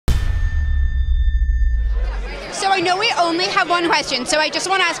know we only have one question, so I just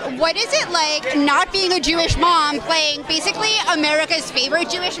want to ask, what is it like not being a Jewish mom, playing basically America's favorite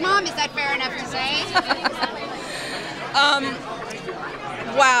Jewish mom? Is that fair enough to say?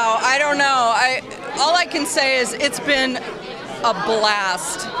 Wow, I don't know. All I can say is it's been a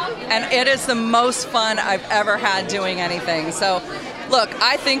blast, and it is the most fun I've ever had doing anything. So, look,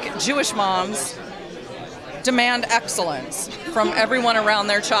 I think Jewish moms demand excellence from everyone around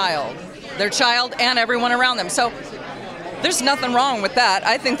their child and everyone around them. So there's nothing wrong with that.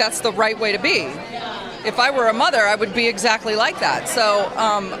 I think that's the right way to be. If I were a mother, I would be exactly like that. So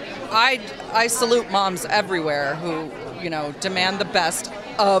I salute moms everywhere who, demand the best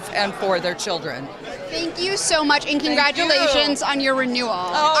of and for their children. Thank you so much, and congratulations on your renewal.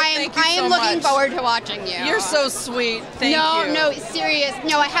 Oh, thank you I am so looking much. forward to watching you. You're so sweet. Thank you. No, serious.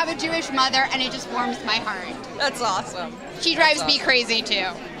 No, I have a Jewish mother, and it just warms my heart. That's awesome. She drives me crazy, too.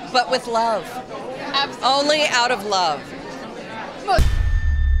 But with love. Absolutely. Only out of love.